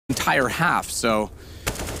entire half, so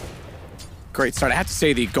great start. I have to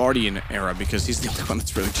say the Guardian era because he's the only one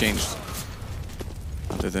that's really changed.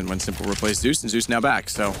 Other than when Simple replaced Zeus, and Zeus now back,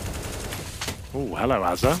 so. Oh, hello,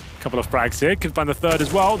 Azza. Couple of frags here. Could find the third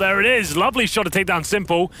as well. There it is. Lovely shot to take down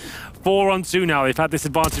Simple. 4-on-2 now. They've had this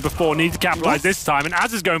advantage before. Need to capitalize this time. And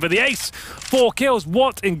Azza's going for the ace. 4 kills.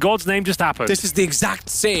 What in God's name just happened? This is the exact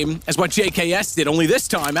same as what JKS did, only this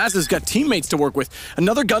time Azza's got teammates to work with.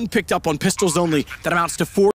 Another gun picked up on pistols only that amounts to 4